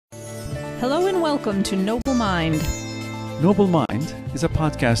Hello and welcome to Noble Mind. Noble Mind is a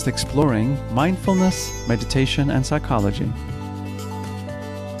podcast exploring mindfulness, meditation, and psychology.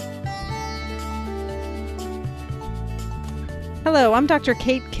 Hello, I'm Dr.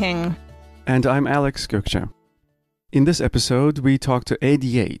 Kate King. And I'm Alex Gökçe. In this episode, we talk to Ed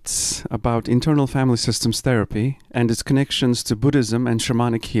Yeats about internal family systems therapy and its connections to Buddhism and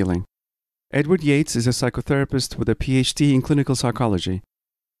shamanic healing. Edward Yeats is a psychotherapist with a Ph.D. in clinical psychology.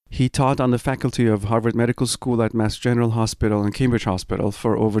 He taught on the faculty of Harvard Medical School at Mass General Hospital and Cambridge Hospital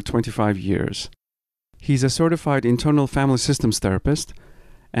for over 25 years. He's a certified internal family systems therapist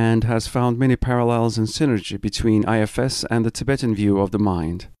and has found many parallels and synergy between IFS and the Tibetan view of the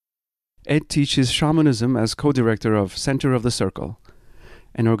mind. Ed teaches shamanism as co-director of Center of the Circle,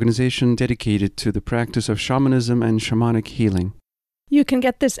 an organization dedicated to the practice of shamanism and shamanic healing. You can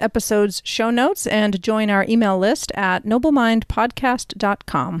get this episode's show notes and join our email list at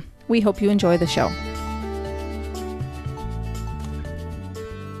noblemindpodcast.com. We hope you enjoy the show.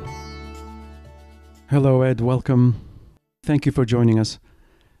 Hello, Ed. Welcome. Thank you for joining us.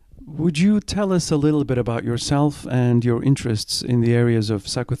 Would you tell us a little bit about yourself and your interests in the areas of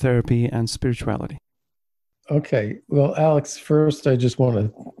psychotherapy and spirituality? Okay. Well, Alex, first, I just want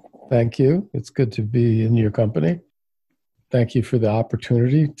to thank you. It's good to be in your company. Thank you for the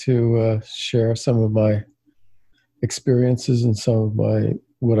opportunity to share some of my experiences and some of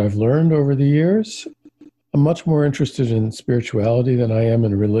what I've learned over the years. I'm much more interested in spirituality than I am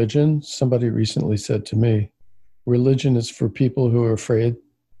in religion. Somebody recently said to me, religion is for people who are afraid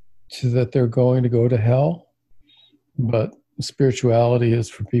that they're going to go to hell, but spirituality is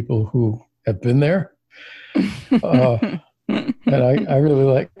for people who have been there. And I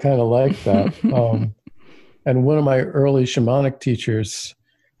really kind of like that. And one of my early shamanic teachers,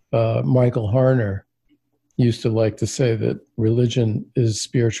 Michael Harner, used to like to say that religion is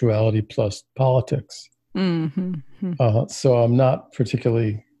spirituality plus politics. Mm-hmm. So I'm not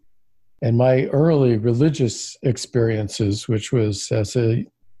particularly, and my early religious experiences, which was as a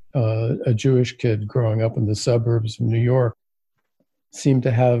Jewish kid growing up in the suburbs of New York, seemed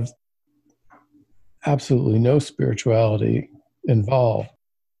to have absolutely no spirituality involved,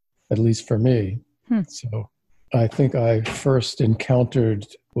 at least for me. So I think I first encountered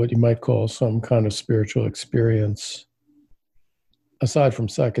what you might call some kind of spiritual experience, aside from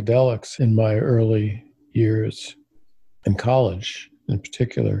psychedelics, in my early years in college, in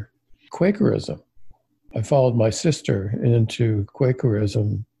particular, Quakerism. I followed my sister into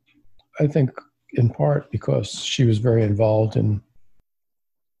Quakerism, I think in part because she was very involved in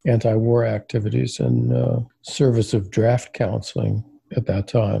anti-war activities and service of draft counseling at that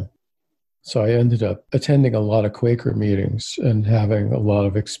time. So I ended up attending a lot of Quaker meetings and having a lot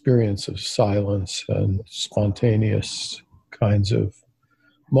of experience of silence and spontaneous kinds of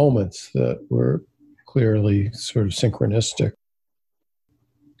moments that were clearly sort of synchronistic.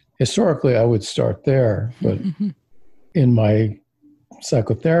 Historically, I would start there, but in my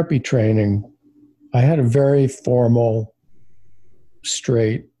psychotherapy training, I had a very formal,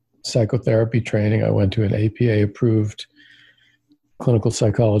 straight psychotherapy training. I went to an APA-approved clinical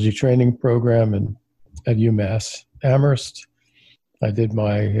psychology training program at UMass Amherst. I did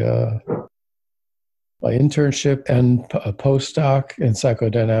my internship and a postdoc in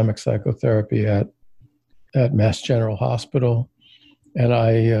psychodynamic psychotherapy at Mass General Hospital, and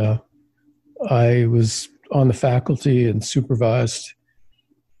I was on the faculty and supervised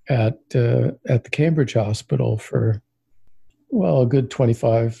at the Cambridge Hospital for a good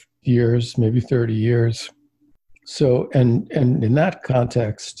 25 years, maybe 30 years. So, and in that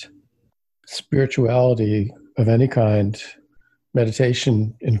context, spirituality of any kind,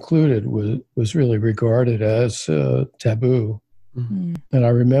 meditation included, was really regarded as taboo. Mm-hmm. And I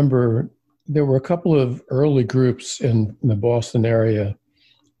remember there were a couple of early groups in the Boston area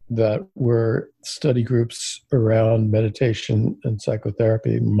that were study groups around meditation and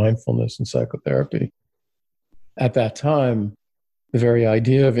psychotherapy, mindfulness and psychotherapy. At that time, the very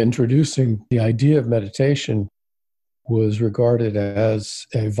idea of introducing the idea of meditation was regarded as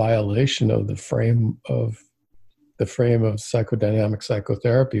a violation of the frame of psychodynamic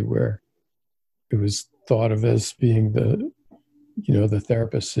psychotherapy, where it was thought of as being the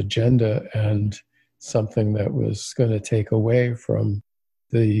therapist's agenda and something that was going to take away from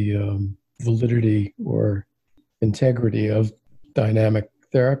the validity or integrity of dynamic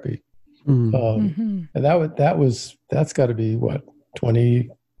therapy. And that's got to be 20,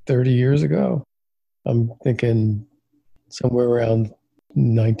 30 years ago. I'm thinking somewhere around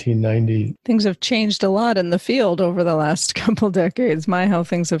 1990. Things have changed a lot in the field over the last couple decades. How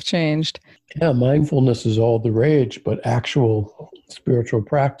things have changed. Yeah, mindfulness is all the rage, but actual spiritual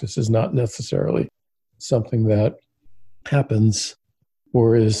practice is not necessarily something that happens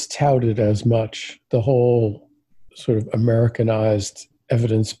or is touted as much. The whole sort of Americanized,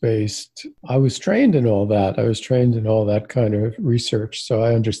 evidence-based, I was trained in all that. I was trained in all that kind of research. So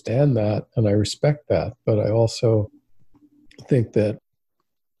I understand that and I respect that. But I also think that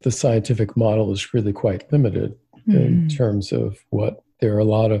the scientific model is really quite limited in terms of what there are a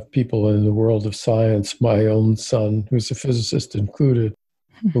lot of people in the world of science, my own son, who's a physicist included,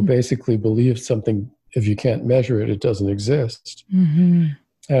 who basically believe something, if you can't measure it, it doesn't exist.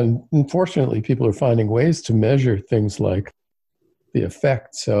 And unfortunately, people are finding ways to measure things like the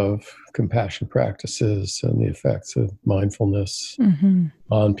effects of compassion practices and the effects of mindfulness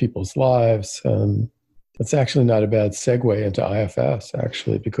on people's lives. And it's actually not a bad segue into IFS,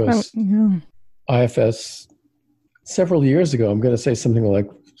 actually, because IFS, several years ago, I'm going to say something like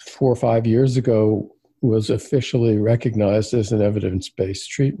 4 or 5 years ago, was officially recognized as an evidence-based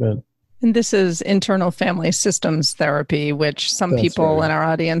treatment. And this is internal family systems therapy, which some people in our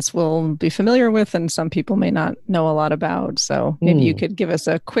audience will be familiar with and some people may not know a lot about. So maybe you could give us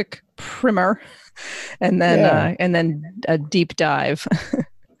a quick primer and then a deep dive.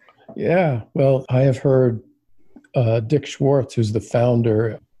 Yeah. Well, I have heard Dick Schwartz, who's the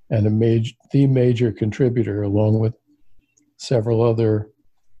founder and the major contributor, along with several other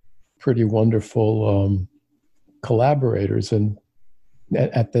pretty wonderful collaborators, and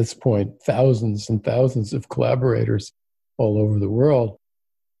at this point, thousands and thousands of collaborators all over the world.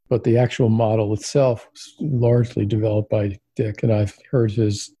 But the actual model itself was largely developed by Dick, and I've heard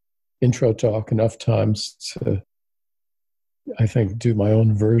his intro talk enough times to, I think, do my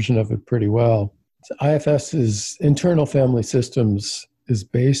own version of it pretty well. IFS is internal family systems, is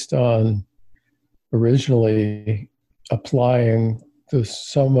based on originally applying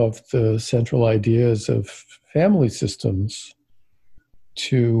some of the central ideas of family systems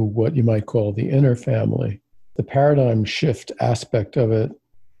to what you might call the inner family. The paradigm shift aspect of it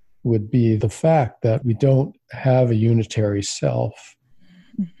would be the fact that we don't have a unitary self,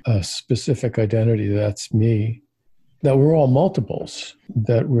 a specific identity, that's me, that we're all multiples,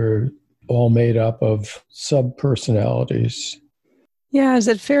 that we're all made up of sub-personalities. Yeah, is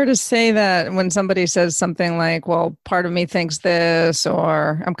it fair to say that when somebody says something like, well, part of me thinks this,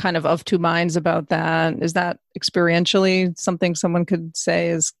 or I'm kind of two minds about that, is that experientially something someone could say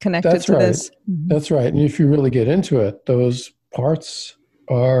is connected to this? That's right. And if you really get into it, those parts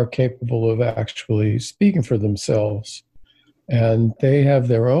are capable of actually speaking for themselves. And they have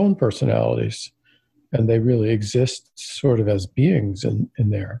their own personalities. And they really exist sort of as beings in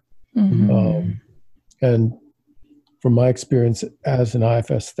there. And from my experience as an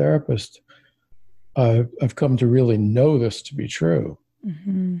IFS therapist, I've come to really know this to be true,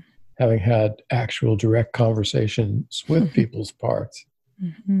 having had actual direct conversations with people's parts.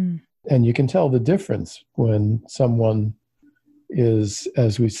 And you can tell the difference when someone is,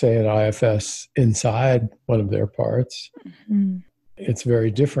 as we say in IFS, inside one of their parts. It's very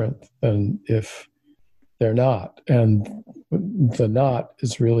different than if they're not. And the not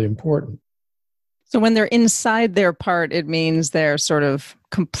is really important. So when they're inside their part, it means they're sort of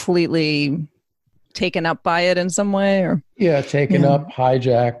completely taken up by it in some way? Or taken up,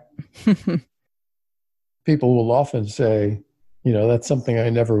 hijacked. People will often say, that's something I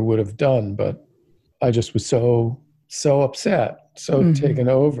never would have done, but I just was so upset, taken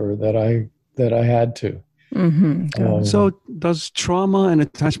over that I had to. So does trauma and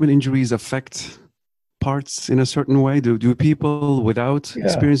attachment injuries affect parts in a certain way? Do people without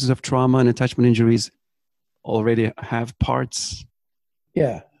experiences of trauma and attachment injuries already have parts?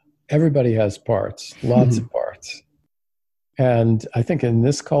 Yeah, everybody has parts, lots of parts. And I think in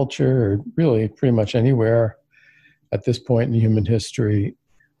this culture, or really pretty much anywhere at this point in human history,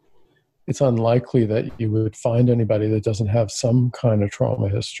 it's unlikely that you would find anybody that doesn't have some kind of trauma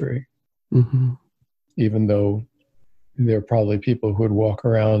history. Even though there are probably people who would walk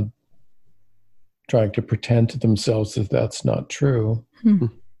around trying to pretend to themselves that that's not true.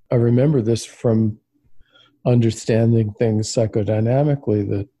 I remember this from understanding things psychodynamically,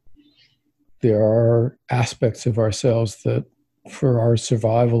 that there are aspects of ourselves that for our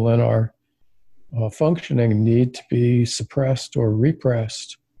survival and our functioning need to be suppressed or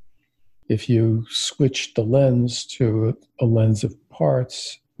repressed. If you switch the lens to a lens of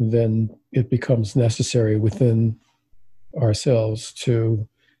parts, then it becomes necessary within ourselves to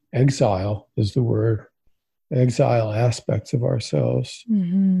exile, is the word, exile aspects of ourselves.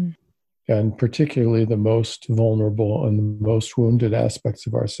 And particularly the most vulnerable and the most wounded aspects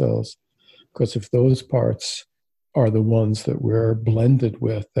of ourselves. Because if those parts are the ones that we're blended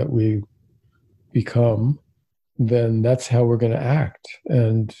with, that we become, then that's how we're going to act.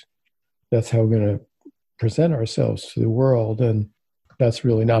 And that's how we're going to present ourselves to the world. And that's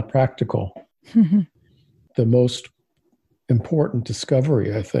really not practical. The most important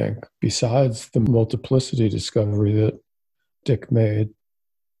discovery, I think, besides the multiplicity discovery that Dick made,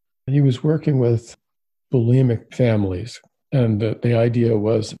 he was working with bulimic families. And the idea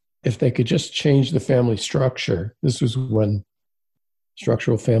was if they could just change the family structure, this was when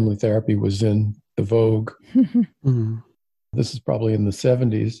structural family therapy was in the vogue. This is probably in the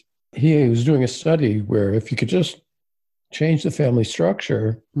 70s. He was doing a study where if you could just change the family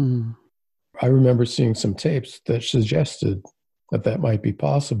structure, I remember seeing some tapes that suggested that that might be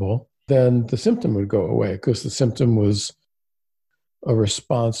possible, then the symptom would go away because the symptom was a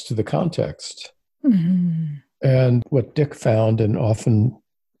response to the context. And what Dick found and often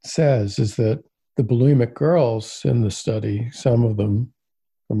says is that the bulimic girls in the study, some of them,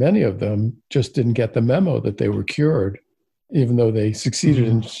 or many of them, just didn't get the memo that they were cured, even though they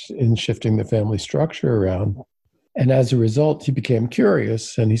succeeded in shifting the family structure around. And as a result, he became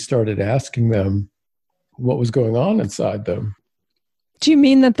curious and he started asking them what was going on inside them. Do you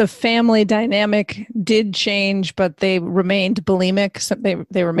mean that the family dynamic did change, but they remained bulimic? So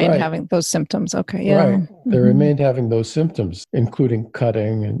they remained having those symptoms. Okay, yeah. Right. They remained having those symptoms, including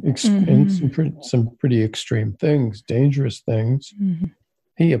cutting and some pretty extreme things, dangerous things.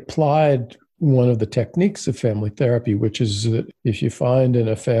 He applied one of the techniques of family therapy, which is that if you find in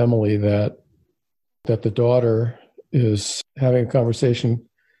a family that the daughter is having a conversation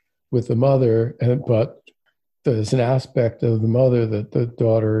with the mother, but there's an aspect of the mother that the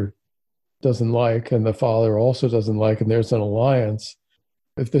daughter doesn't like and the father also doesn't like, and there's an alliance.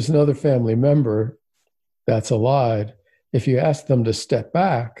 If there's another family member that's allied, if you ask them to step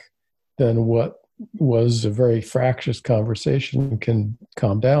back, then what was a very fractious conversation can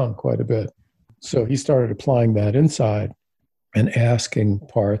calm down quite a bit. So he started applying that inside and asking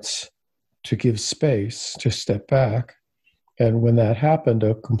parts to give space, to step back. And when that happened,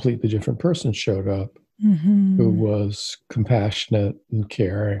 a completely different person showed up who was compassionate and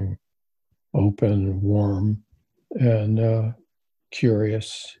caring, open and warm and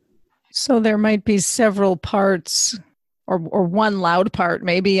curious. So there might be several parts or one loud part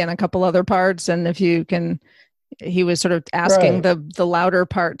maybe and a couple other parts. And if you can, he was sort of asking the louder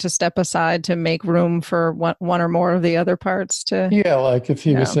part to step aside to make room for one or more of the other parts to. Yeah, like if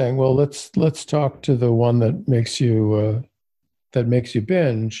he was saying, well, let's talk to the one that makes you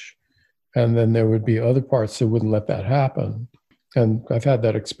binge. And then there would be other parts that wouldn't let that happen. And I've had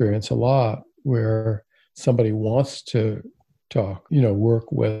that experience a lot where somebody wants to talk, work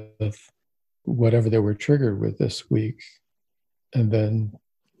with whatever they were triggered with this week. And then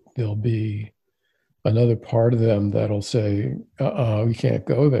there'll be another part of them that'll say, we can't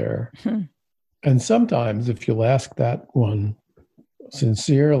go there. And sometimes if you'll ask that one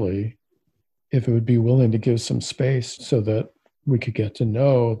sincerely, if it would be willing to give some space so that we could get to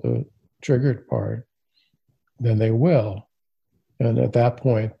know the triggered part, then they will. And at that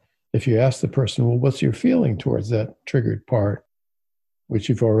point, if you ask the person, well, what's your feeling towards that triggered part, which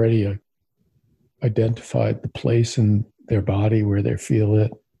you've already identified the place in their body where they feel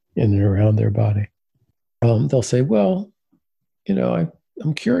it in and around their body, they'll say, well,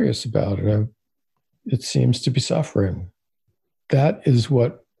 I'm curious about it. It seems to be suffering. That is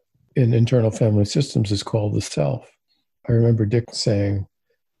what in internal family systems is called the self. I remember Dick saying,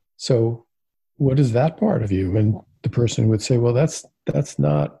 so what is that part of you? And the person would say, well, that's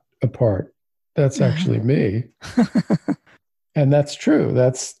not a part. That's actually me. And that's true.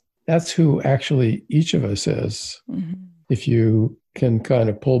 That's who actually each of us is. If you can kind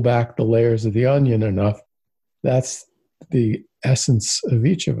of pull back the layers of the onion enough, that's the essence of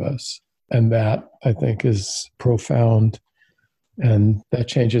each of us. And that, I think, is profound. And that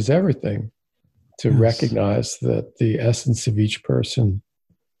changes everything to recognize that the essence of each person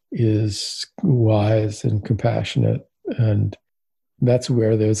is wise and compassionate. And that's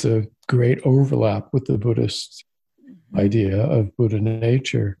where there's a great overlap with the Buddhist idea of Buddha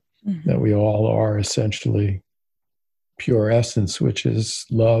nature, that we all are essentially pure essence, which is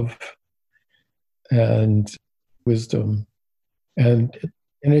love and wisdom. And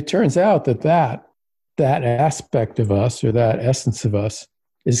it turns out that aspect of us, or that essence of us,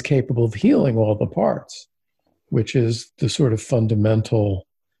 is capable of healing all the parts, which is the sort of fundamental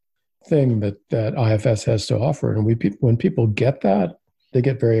thing that IFS has to offer. And when people get that, they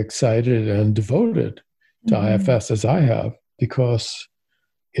get very excited and devoted to IFS, as I have, because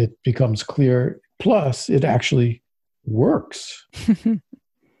it becomes clear. Plus, it actually works.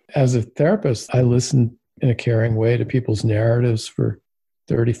 As a therapist, I listen in a caring way to people's narratives for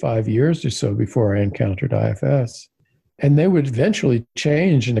 35 years or so before I encountered IFS. And they would eventually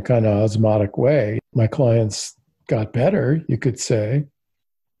change in a kind of osmotic way. My clients got better, you could say.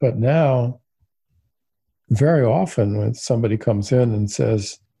 But now, very often when somebody comes in and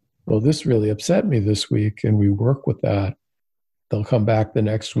says, well, this really upset me this week, and we work with that, they'll come back the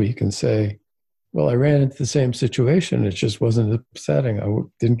next week and say, well, I ran into the same situation. It just wasn't upsetting. I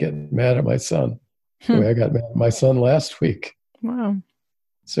didn't get mad at my son the way I got mad at my son last week. Wow.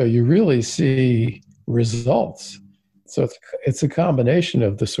 So you really see results. So it's a combination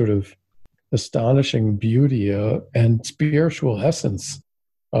of the sort of astonishing beauty and spiritual essence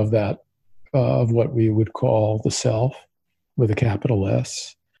of that, of what we would call the self with a capital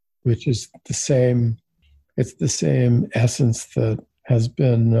S, which is the same. It's the same essence that has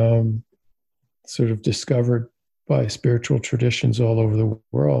been sort of discovered by spiritual traditions all over the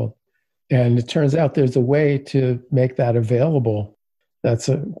world. And it turns out there's a way to make that available that's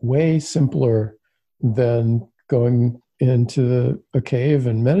a way simpler than going into a cave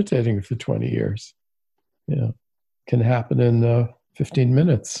and meditating for 20 years. You know, can happen in 15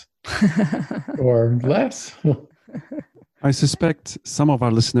 minutes or less. I suspect some of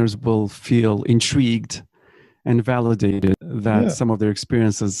our listeners will feel intrigued and validated that some of their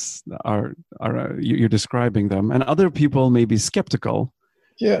experiences are you're describing them, and other people may be skeptical.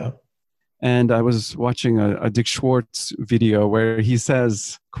 Yeah. And I was watching a Dick Schwartz video where he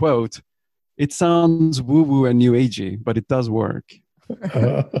says, quote, "It sounds woo-woo and new agey, but it does work."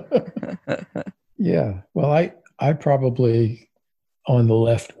 Yeah. Well, I probably on the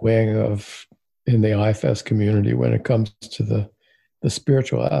left wing in the IFS community when it comes to the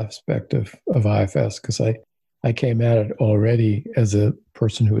spiritual aspect of IFS, because I came at it already as a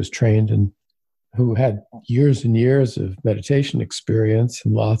person who was trained and who had years and years of meditation experience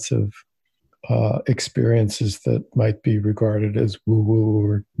and lots of experiences that might be regarded as woo-woo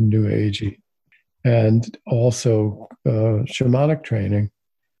or new agey, and also shamanic training.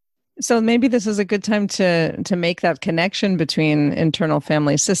 So maybe this is a good time to make that connection between internal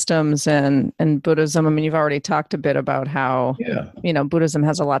family systems and Buddhism. I mean, you've already talked a bit about how Buddhism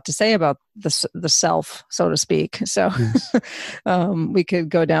has a lot to say about the self, so to speak. So yes. We could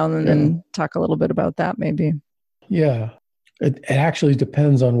go down and talk a little bit about that, maybe. Yeah, it actually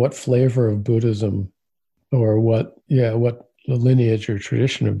depends on what flavor of Buddhism or what lineage or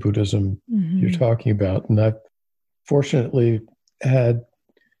tradition of Buddhism you're talking about. And I've fortunately had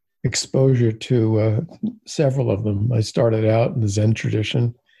exposure to several of them. I started out in the Zen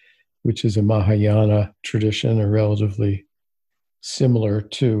tradition, which is a Mahayana tradition, or relatively similar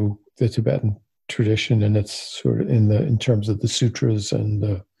to the Tibetan tradition, and it's sort of in terms of the sutras and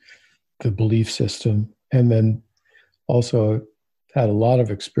the belief system. And then also had a lot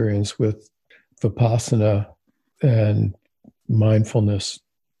of experience with Vipassana and mindfulness.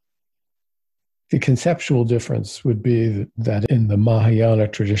 The conceptual difference would be that in the Mahayana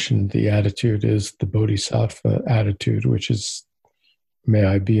tradition, the attitude is the Bodhisattva attitude, which is, may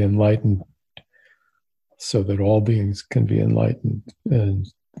I be enlightened so that all beings can be enlightened, and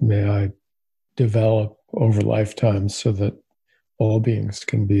may I develop over lifetimes so that all beings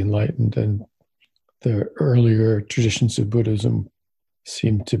can be enlightened. And the earlier traditions of Buddhism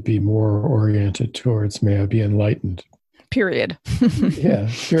seem to be more oriented towards, may I be enlightened. Period. Yeah,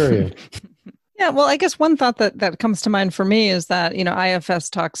 period. Yeah, well, I guess one thought that comes to mind for me is that,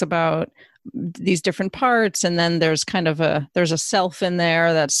 IFS talks about these different parts, and then there's kind of there's a self in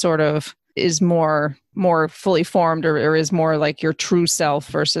there that sort of is more fully formed or is more like your true self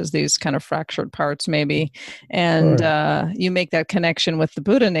versus these kind of fractured parts maybe. And you make that connection with the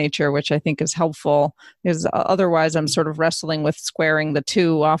Buddha nature, which I think is helpful, because otherwise I'm sort of wrestling with squaring the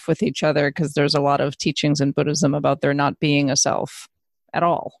two off with each other, because there's a lot of teachings in Buddhism about there not being a self at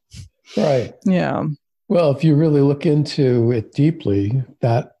all. Right. Yeah. Well, if you really look into it deeply,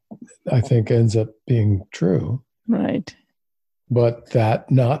 that I think ends up being true. Right. But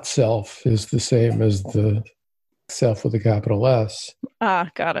that not self is the same as the self with a capital S. Ah,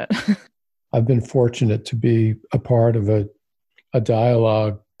 got it. I've been fortunate to be a part of a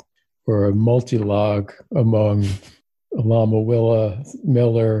dialogue or a multilogue among Lama Willa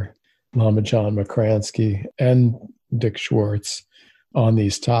Miller, Lama John McCransky, and Dick Schwartz on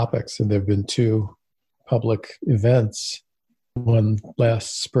these topics. And there have been two public events, one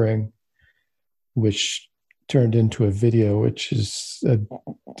last spring, which turned into a video, which is a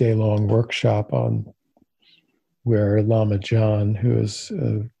day-long workshop on where Lama John, who is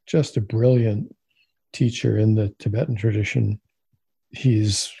just a brilliant teacher in the Tibetan tradition,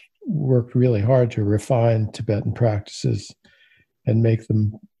 he's worked really hard to refine Tibetan practices and make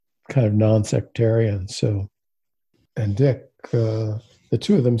them kind of non-sectarian. So, and Dick the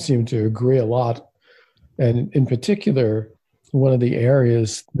two of them seem to agree a lot. And in particular, one of the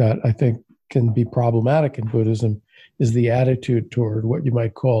areas that I think can be problematic in Buddhism is the attitude toward what you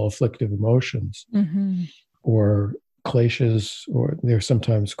might call afflictive emotions, or kleshas, or they're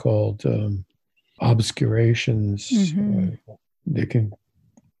sometimes called obscurations. They can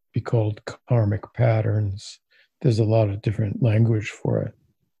be called karmic patterns. There's a lot of different language for it.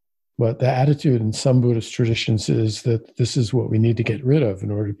 But the attitude in some Buddhist traditions is that this is what we need to get rid of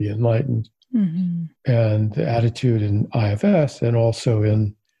in order to be enlightened. And the attitude in IFS, and also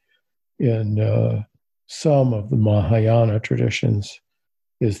in some of the Mahayana traditions,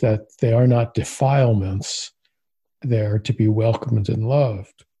 is that they are not defilements. They are to be welcomed and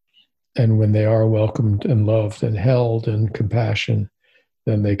loved. And when they are welcomed and loved and held in compassion,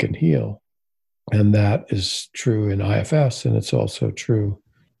 then they can heal. And that is true in IFS, and it's also true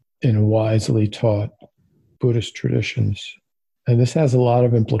in wisely taught Buddhist traditions. And this has a lot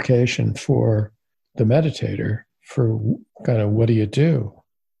of implication for the meditator, for kind of what do you do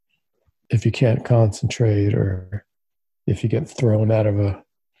if you can't concentrate, or if you get thrown out of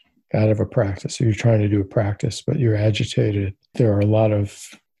a practice, or you're trying to do a practice but you're agitated. There are a lot of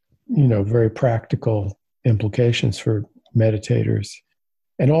very practical implications for meditators,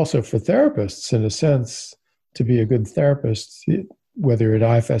 and also for therapists. In a sense, to be a good therapist, whether you're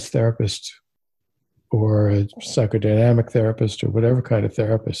an IFS therapist or a psychodynamic therapist or whatever kind of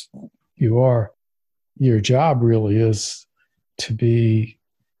therapist you are, your job really is to be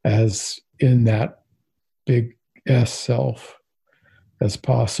as in that big S self as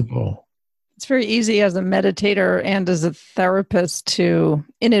possible. It's very easy as a meditator and as a therapist to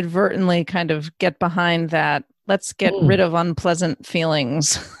inadvertently kind of get behind that, let's get rid of unpleasant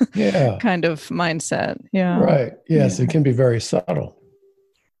feelings kind of mindset. Yeah. Right. Yes, it can be very subtle.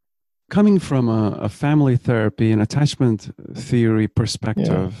 Coming from a family therapy and attachment theory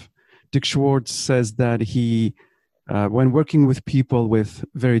perspective, Dick Schwartz says that he, when working with people with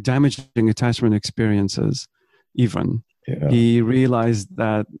very damaging attachment experiences, he realized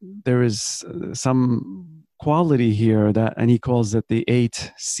that there is some quality here that, and he calls it the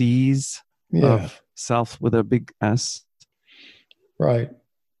 8 C's of self with a big S. Right.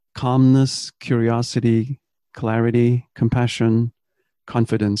 Calmness, curiosity, clarity, compassion,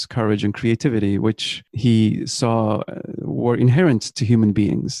 confidence, courage, and creativity, which he saw were inherent to human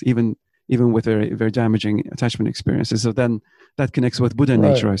beings, even with very, very damaging attachment experiences. So then that connects with Buddha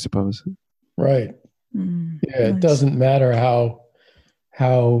nature, I suppose. Right. It doesn't matter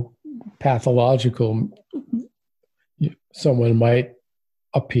how pathological someone might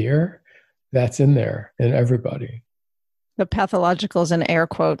appear, that's in there in everybody. The pathological is in air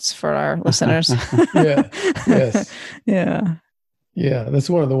quotes for our listeners. Yes. Yeah. That's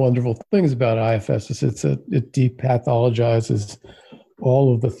one of the wonderful things about IFS is it depathologizes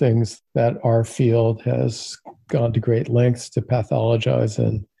all of the things that our field has gone to great lengths to pathologize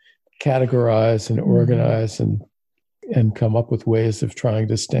and categorize and organize and come up with ways of trying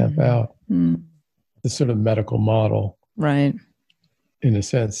to stamp out the sort of medical model. Right. In a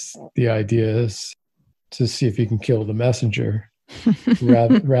sense, the idea is to see if you can kill the messenger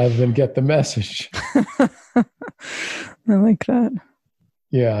rather than get the message. I like that.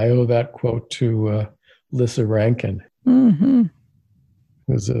 Yeah, I owe that quote to Lissa Rankin,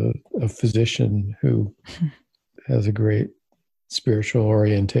 who's a physician who has a great spiritual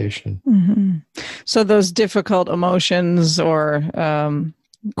orientation. So those difficult emotions or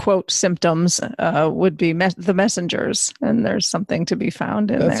quote symptoms would be the messengers, and there's something to be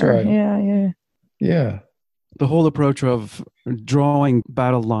found in there. That's right. Yeah. The whole approach of drawing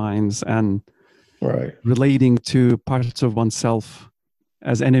battle lines and relating to parts of oneself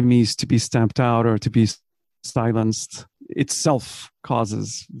as enemies to be stamped out or to be silenced itself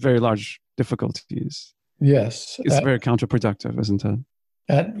causes very large difficulties. Yes. It's very counterproductive, isn't it?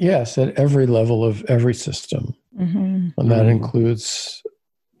 At every level of every system. And that includes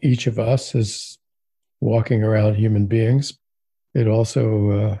each of us as walking around human beings. It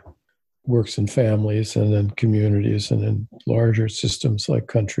also works in families and in communities and in larger systems like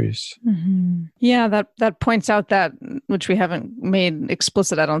countries. Yeah, that points out that, which we haven't made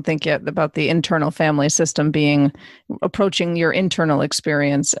explicit, I don't think yet, about the internal family system being approaching your internal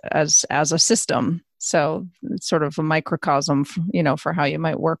experience as a system. So it's sort of a microcosm, for how you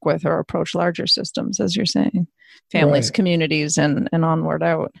might work with or approach larger systems, as you're saying, families, communities, and onward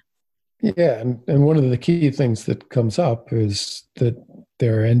out. Yeah, and one of the key things that comes up is that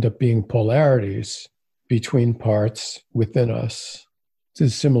there end up being polarities between parts within us.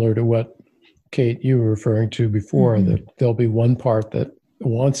 This is similar to what, Kate, you were referring to before, that there'll be one part that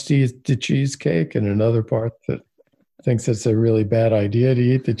wants to eat the cheesecake and another part that thinks it's a really bad idea to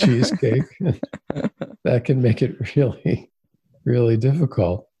eat the cheesecake. That can make it really, really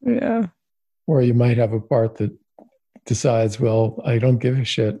difficult. Yeah. Or you might have a part that decides, well, I don't give a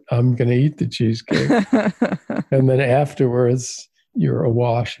shit. I'm going to eat the cheesecake. And then afterwards, you're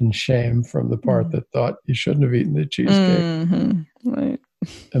awash in shame from the part that thought you shouldn't have eaten the cheesecake. Right.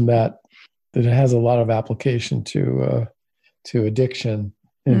 And that it has a lot of application to addiction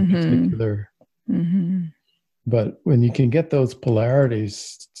in particular. But when you can get those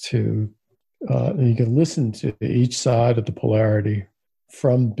polarities to, you can listen to each side of the polarity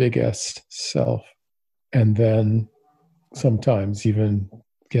from big S self, and then sometimes even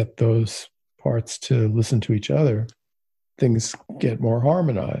get those parts to listen to each other, things get more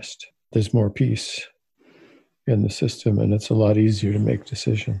harmonized. There's more peace in the system, and it's a lot easier to make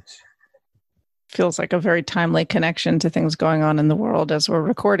decisions. Feels like a very timely connection to things going on in the world as we're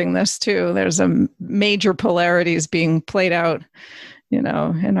recording this too. There's a major polarities being played out, in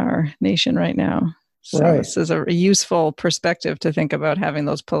our nation right now. So This is a useful perspective to think about, having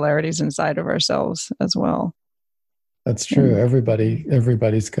those polarities inside of ourselves as well. That's true.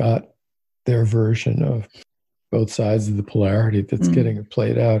 Everybody's got their version of both sides of the polarity that's getting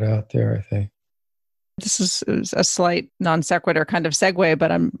played out there, I think. This is a slight non sequitur kind of segue,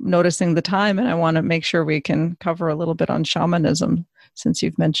 but I'm noticing the time and I want to make sure we can cover a little bit on shamanism, since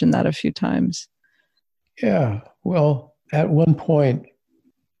you've mentioned that a few times. Yeah. Well, at one point,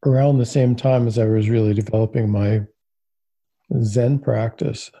 around the same time as I was really developing my Zen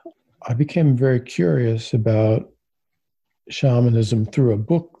practice, I became very curious about shamanism through a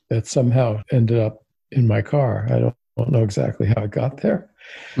book that somehow ended up in my car. I don't know exactly how it got there.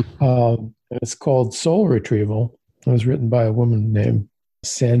 It's called Soul Retrieval. It was written by a woman named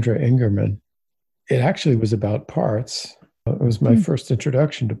Sandra Ingerman. It actually was about parts. It was my first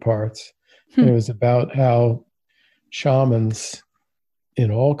introduction to parts. And it was about how shamans in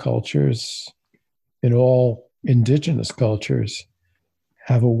all cultures, in all indigenous cultures,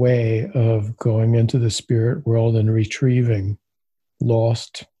 have a way of going into the spirit world and retrieving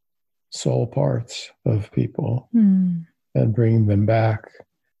lost soul parts of people and bringing them back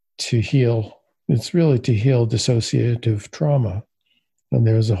to heal. It's really to heal dissociative trauma. And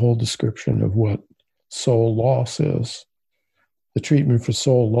there's a whole description of what soul loss is. The treatment for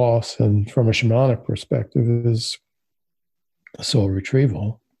soul loss, and from a shamanic perspective, is soul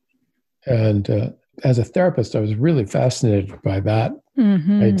retrieval. And as a therapist, I was really fascinated by that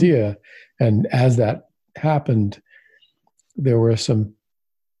idea. And as that happened, there were some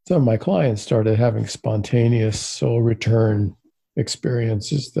of my clients started having spontaneous soul return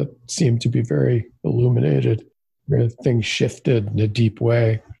experiences that seemed to be very illuminated, where things shifted in a deep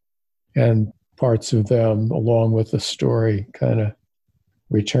way. And parts of them, along with the story, kind of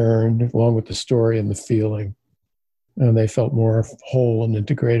returned, along with the story and the feeling. And they felt more whole and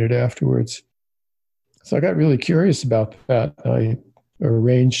integrated afterwards. So I got really curious about that. I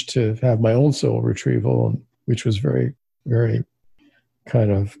arranged to have my own soul retrieval, which was very, very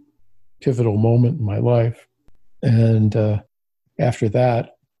kind of pivotal moment in my life. And after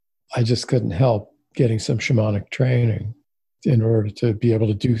that, I just couldn't help getting some shamanic training in order to be able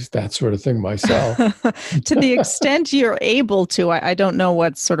to do that sort of thing myself. To the extent you're able to, I don't know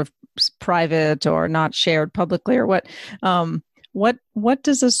what's sort of private or not shared publicly or what. What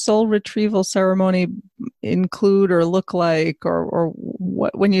does a soul retrieval ceremony include or look like, or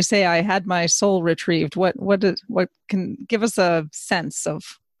what, when you say I had my soul retrieved, what can give us a sense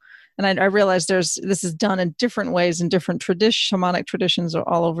of? And I realize this is done in different ways in different shamanic traditions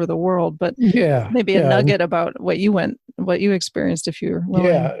all over the world, but maybe a nugget about what you experienced, if you're willing.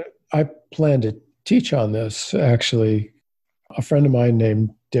 Yeah, I plan to teach on this. Actually, a friend of mine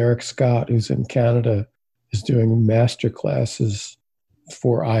named Derek Scott, who's in Canada, is doing master classes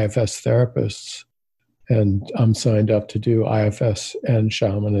for IFS therapists. And I'm signed up to do IFS and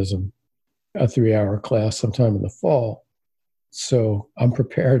shamanism, a 3-hour class sometime in the fall. So I'm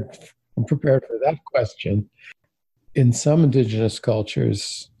prepared for that question. In some indigenous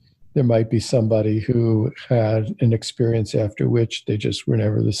cultures, there might be somebody who had an experience after which they just were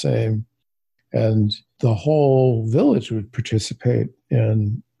never the same. And the whole village would participate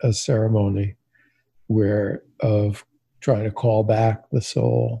in a ceremony of trying to call back the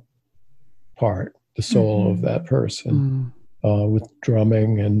soul part, the soul of that person, with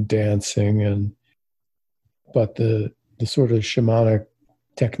drumming and dancing. But the sort of shamanic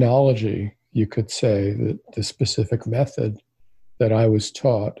technology, you could say, that the specific method that I was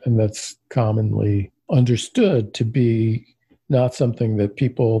taught and that's commonly understood to be not something that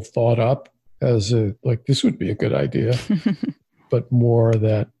people thought up as this would be a good idea, but more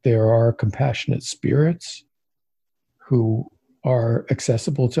that there are compassionate spirits who are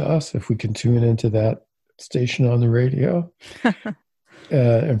accessible to us if we can tune into that station on the radio.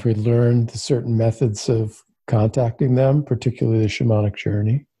 If we learn the certain methods of contacting them, particularly the shamanic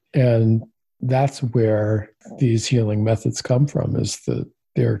journey. And that's where these healing methods come from, is that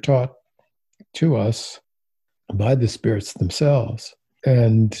they're taught to us by the spirits themselves.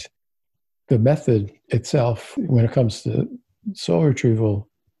 And the method itself, when it comes to soul retrieval,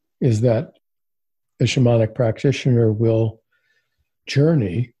 is that a shamanic practitioner will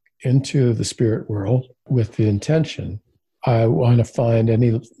journey into the spirit world with the intention, I want to find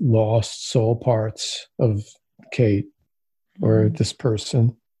any lost soul parts of Kate or this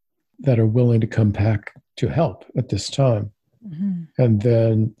person that are willing to come back to help at this time. Mm-hmm. And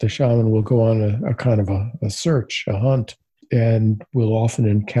then the shaman will go on a kind of a search, a hunt, and will often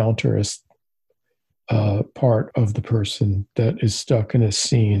encounter a part of the person that is stuck in a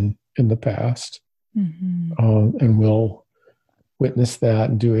scene in the past. Mm-hmm. And will witness that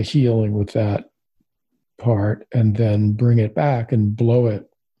and do a healing with that part, and then bring it back and blow it,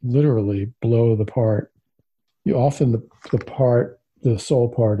 literally blow the part. Often the soul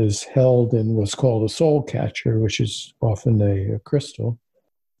part is held in what's called a soul catcher, which is often a crystal,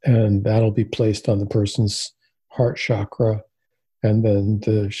 and that'll be placed on the person's heart chakra, and then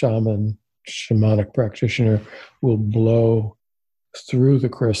the shamanic practitioner will blow through the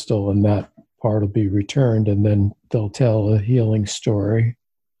crystal, and that part will be returned, and then they'll tell a healing story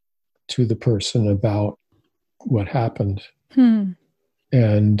to the person about what happened. And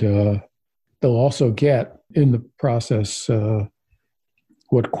they'll also get in the process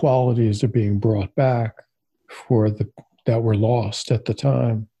what qualities are being brought back that were lost at the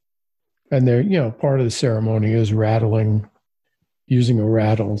time. And they're, part of the ceremony is using a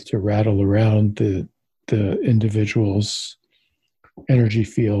rattle to rattle around the individual's energy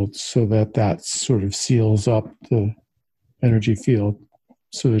field so that sort of seals up the energy field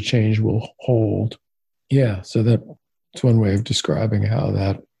so the change will hold. Yeah, so that's one way of describing how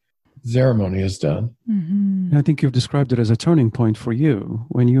that ceremony is done. Mm-hmm. I think you've described it as a turning point for you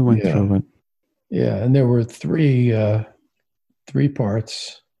when you went through it. Yeah, and there were three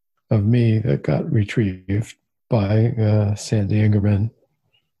parts of me that got retrieved by Sandy Ingerman.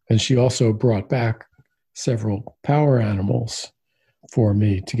 And she also brought back several power animals for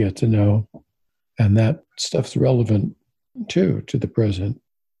me to get to know. And that stuff's relevant, too, to the present.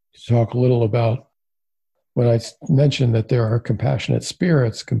 To talk a little about when I mentioned that there are compassionate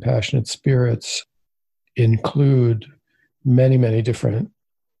spirits include many, many different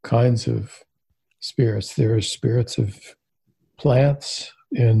kinds of spirits. There are spirits of plants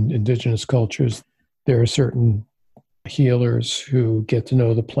in indigenous cultures. There are certain healers who get to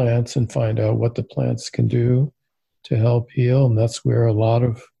know the plants and find out what the plants can do to help heal. And that's where a lot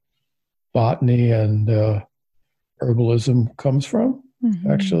of botany and herbalism comes from,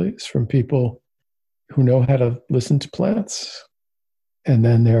 actually. It's from people who know how to listen to plants. And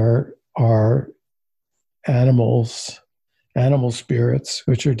then there are animal spirits,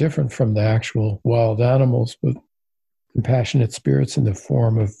 which are different from the actual wild animals, but compassionate spirits in the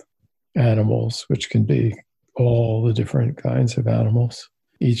form of animals, which can be all the different kinds of animals.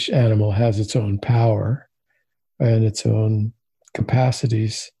 Each animal has its own power and its own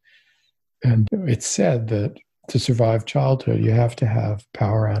capacities. And it's said that to survive childhood, you have to have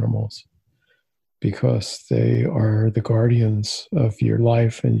power animals, because they are the guardians of your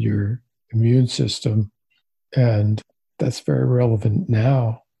life and your immune system. And that's very relevant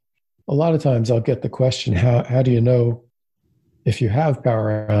now. A lot of times I'll get the question, how do you know if you have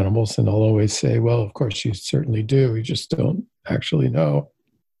power animals? And I'll always say, well, of course you certainly do. You just don't actually know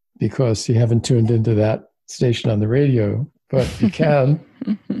because you haven't tuned into that station on the radio. But you can.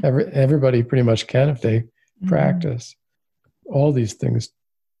 Everybody pretty much can if they practice. All these things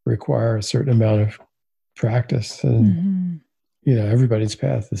require a certain amount of practice, and everybody's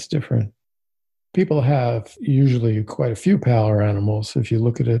path is different. People have usually quite a few power animals. If you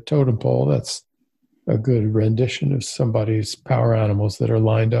look at a totem pole, that's a good rendition of somebody's power animals that are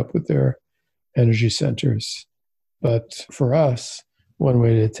lined up with their energy centers. But for us, one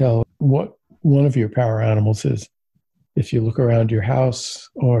way to tell what one of your power animals is, if you look around your house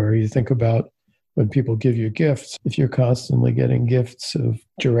or you think about when people give you gifts, if you're constantly getting gifts of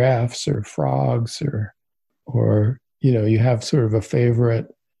giraffes or frogs or you have sort of a favorite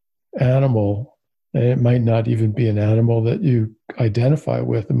animal, and it might not even be an animal that you identify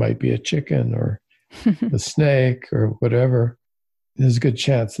with. It might be a chicken or a snake or whatever. There's a good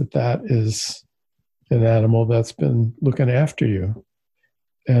chance that is an animal that's been looking after you.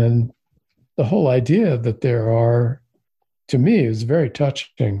 And the whole idea that there are, to me, is very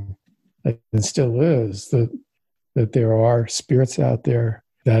touching. It still is, that that there are spirits out there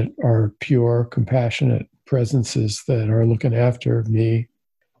that are pure, compassionate presences that are looking after me.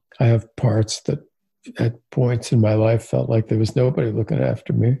 I have parts that at points in my life felt like there was nobody looking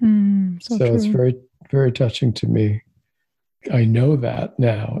after me. So it's very, very touching to me. I know that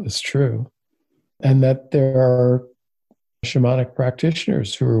now is true. And that there are shamanic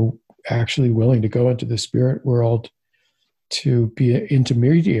practitioners who are actually willing to go into the spirit world to be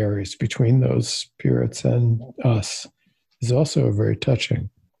intermediaries between those spirits and us is also very touching.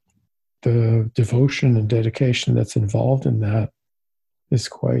 The devotion and dedication that's involved in that is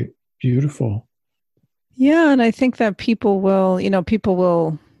quite beautiful. Yeah, and I think that people will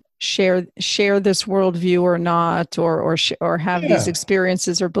share this worldview or not, or have these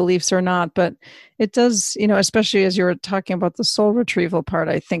experiences or beliefs or not. But it does, especially as you were talking about the soul retrieval part,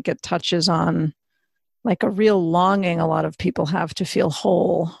 I think it touches on like a real longing a lot of people have to feel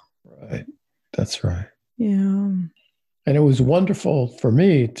whole. Right. That's right. Yeah. And it was wonderful for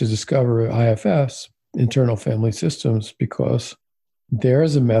me to discover IFS, internal family systems, because there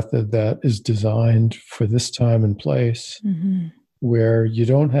is a method that is designed for this time and place where you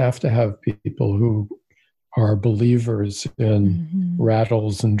don't have to have people who are believers in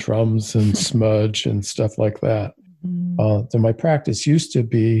rattles and drums and smudge and stuff like that. So my practice used to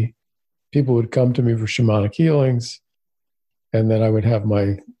be people would come to me for shamanic healings, and then I would have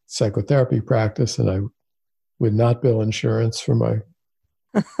my psychotherapy practice, and I would not bill insurance for my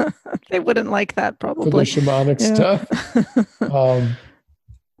they wouldn't like that probably for the shamanic stuff.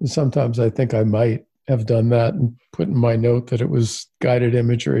 Sometimes I think I might have done that and put in my note that it was guided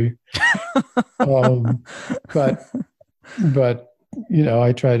imagery. But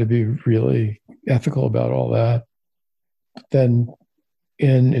I try to be really ethical about all that. Then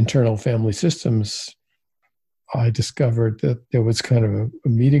in internal family systems, I discovered that there was kind of a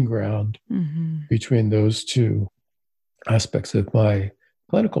meeting ground between those two aspects of my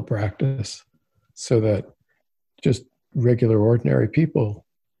clinical practice, so that just regular, ordinary people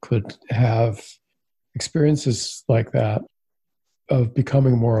could have experiences like that of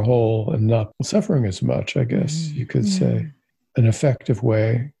becoming more whole and not suffering as much, I guess you could say, an effective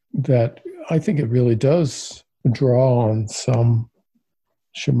way that I think it really does draw on some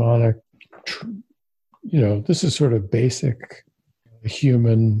shamanic, this is sort of basic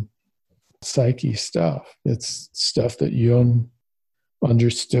human psyche stuff. It's stuff that Jung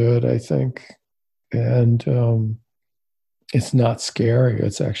understood, I think. And it's not scary.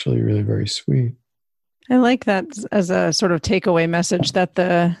 It's actually really very sweet. I like that as a sort of takeaway message that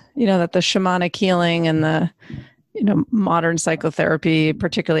the shamanic healing and the, modern psychotherapy,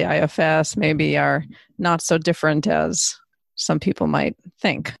 particularly IFS, maybe are not so different as some people might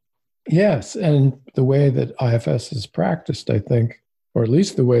think. Yes. And the way that IFS is practiced, I think, or at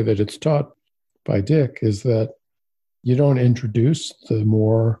least the way that it's taught by Dick, is that you don't introduce the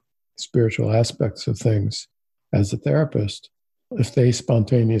more spiritual aspects of things as a therapist. If they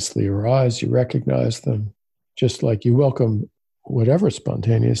spontaneously arise, you recognize them, just like you welcome whatever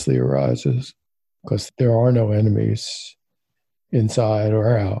spontaneously arises, because there are no enemies inside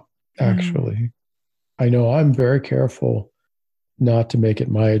or out, actually. I know I'm very careful not to make it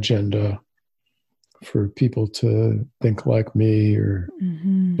my agenda for people to think like me or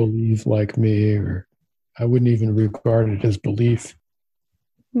believe like me, or I wouldn't even regard it as belief.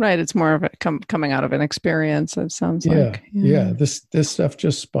 Right. It's more of it coming out of an experience, it sounds like. Yeah. This stuff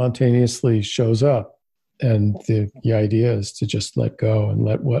just spontaneously shows up. And the idea is to just let go and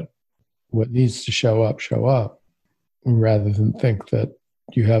let what needs to show up, rather than think that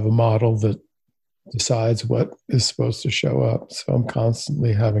you have a model that decides what is supposed to show up. So I'm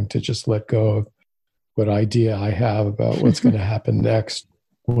constantly having to just let go of what idea I have about what's going to happen next,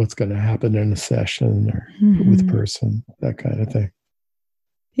 what's going to happen in a session or with a person, that kind of thing.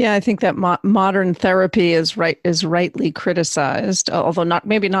 Yeah, I think that modern therapy is rightly criticized, although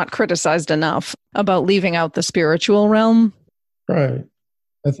maybe not criticized enough, about leaving out the spiritual realm. Right.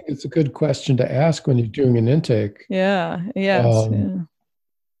 I think it's a good question to ask when you're doing an intake. Yeah. Yes.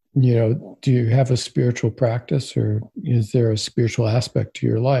 Do you have a spiritual practice, or is there a spiritual aspect to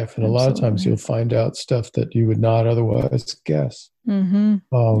your life? And a lot of times you'll find out stuff that you would not otherwise guess. And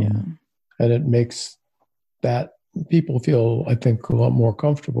it makes that people feel, I think, a lot more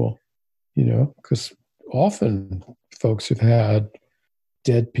comfortable, because often folks have had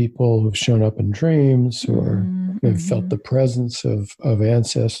dead people who've shown up in dreams, or they've felt the presence of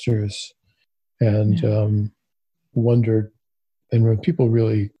ancestors and wondered. And when people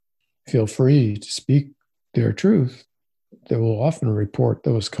really feel free to speak their truth, they will often report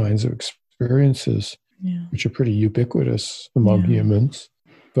those kinds of experiences, which are pretty ubiquitous among humans,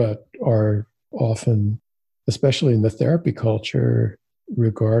 but are often especially in the therapy culture,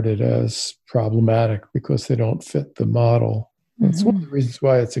 regarded as problematic because they don't fit the model. That's one of the reasons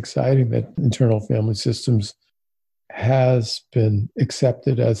why it's exciting that internal family systems has been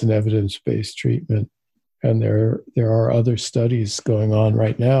accepted as an evidence-based treatment. And there are other studies going on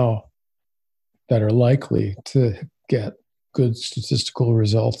right now that are likely to get good statistical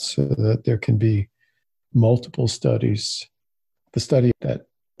results so that there can be multiple studies. The study that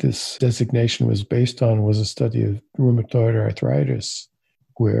this designation was based on was a study of rheumatoid arthritis,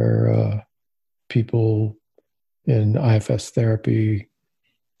 where people in IFS therapy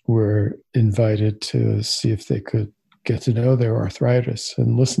were invited to see if they could get to know their arthritis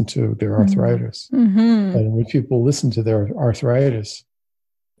and listen to their arthritis. And when people listened to their arthritis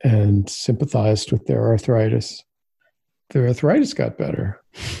and sympathized with their arthritis got better.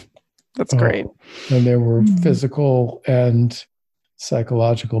 That's great. And there were physical and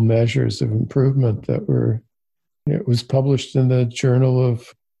psychological measures of improvement that were, it was published in the Journal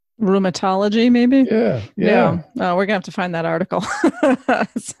of Rheumatology, maybe? Yeah. Oh, we're going to have to find that article.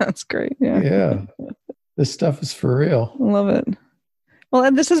 Sounds great. Yeah. This stuff is for real. Love it. Well,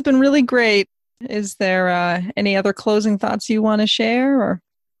 Ed, this has been really great. Is there any other closing thoughts you want to share? Or?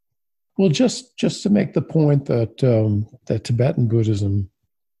 Well, just to make the point that that Tibetan Buddhism,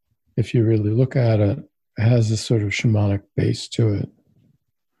 if you really look at it, has a sort of shamanic base to it.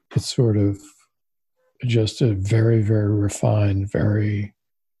 It's sort of just a very, very refined, very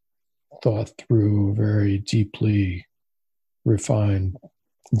thought through, very deeply refined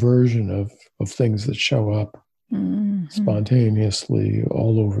version of things that show up spontaneously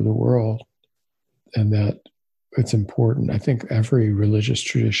all over the world. And that it's important. I think every religious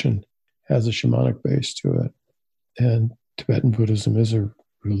tradition has a shamanic base to it. And Tibetan Buddhism is a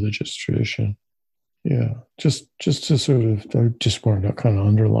religious tradition. Yeah. Just to sort of, I just wanted to kind of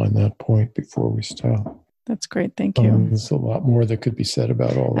underline that point before we stop. That's great. Thank you. There's a lot more that could be said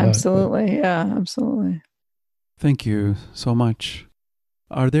about all that. Absolutely. Yeah, absolutely. Thank you so much.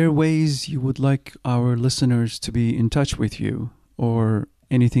 Are there ways you would like our listeners to be in touch with you, or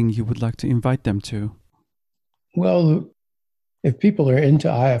anything you would like to invite them to? Well, if people are into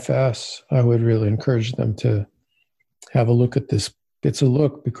IFS, I would really encourage them to have a look at this. It's a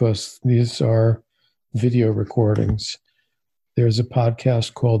look because these are video recordings. There's a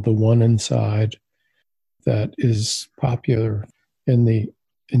podcast called The One Inside that is popular in the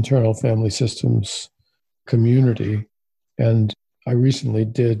internal family systems community. And I recently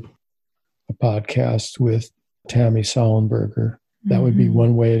did a podcast with Tammy Sollenberger. That would be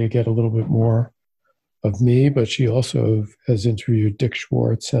one way to get a little bit more of me, but she also has interviewed Dick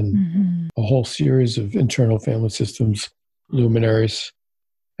Schwartz and a whole series of internal family systems luminaries.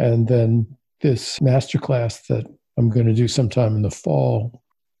 And then this masterclass that I'm going to do sometime in the fall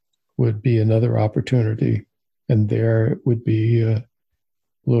would be another opportunity. And there it would be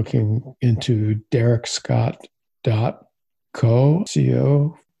looking into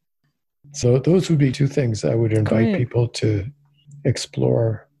derekscott.co. So those would be two things I would invite people to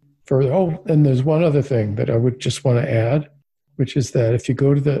explore further. Oh, and there's one other thing that I would just want to add, which is that if you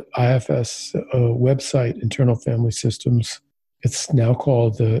go to the IFS website, Internal Family Systems, it's now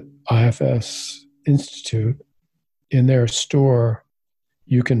called the IFS Institute. In their store,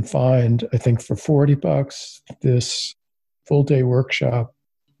 you can find, I think for $40, this full-day workshop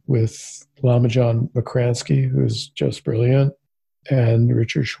with Lama John McCransky, who's just brilliant, and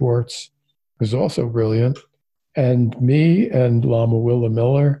Richard Schwartz, who's also brilliant, and me and Lama Willa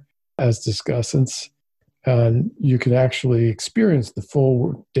Miller as discussants. And you can actually experience the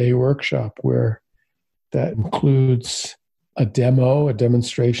full day workshop, where that includes a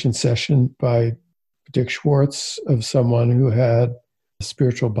demonstration session by Dick Schwartz of someone who had a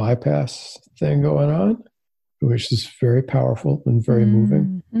spiritual bypass thing going on, which is very powerful and very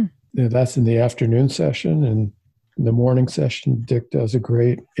moving. That's in the afternoon session. And in the morning session, Dick does a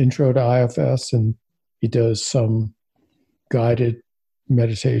great intro to IFS, and he does some guided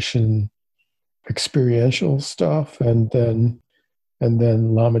meditation experiential stuff. And then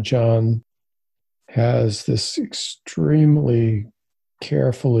Lama John has this extremely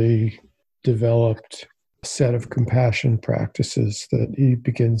carefully developed set of compassion practices that he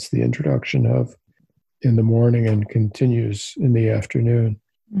begins the introduction of in the morning and continues in the afternoon.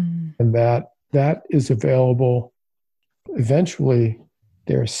 And that is available. Eventually,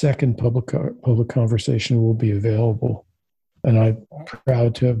 their second public conversation will be available. And I'm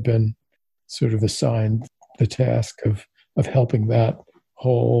proud to have been sort of assigned the task of helping that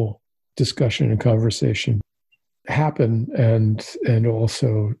whole discussion and conversation happen. And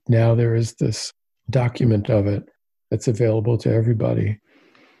also now there is this document of it that's available to everybody.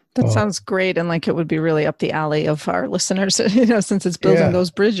 That sounds great. And like it would be really up the alley of our listeners, you know, since it's building those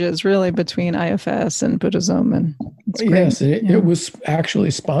bridges really between IFS and Buddhism. And it's great. Yes, it was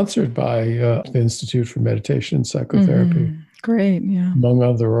actually sponsored by the Institute for Meditation and Psychotherapy. Great, yeah. Among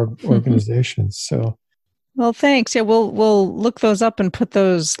other organizations. So, well, thanks. Yeah, we'll look those up and put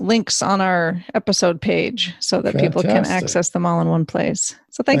those links on our episode page so that people can access them all in one place.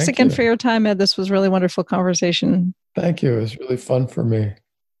 So thanks again for your time, Ed. This was really wonderful conversation. Thank you. It was really fun for me.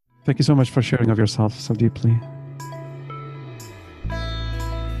 Thank you so much for sharing of yourself so deeply.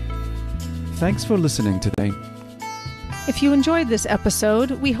 Thanks for listening today. If you enjoyed this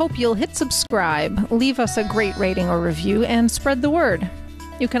episode, we hope you'll hit subscribe, leave us a great rating or review, and spread the word.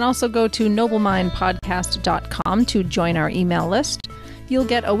 You can also go to noblemindpodcast.com to join our email list. You'll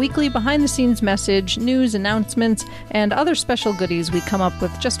get a weekly behind-the-scenes message, news, announcements, and other special goodies we come up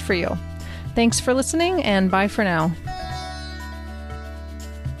with just for you. Thanks for listening, and bye for now.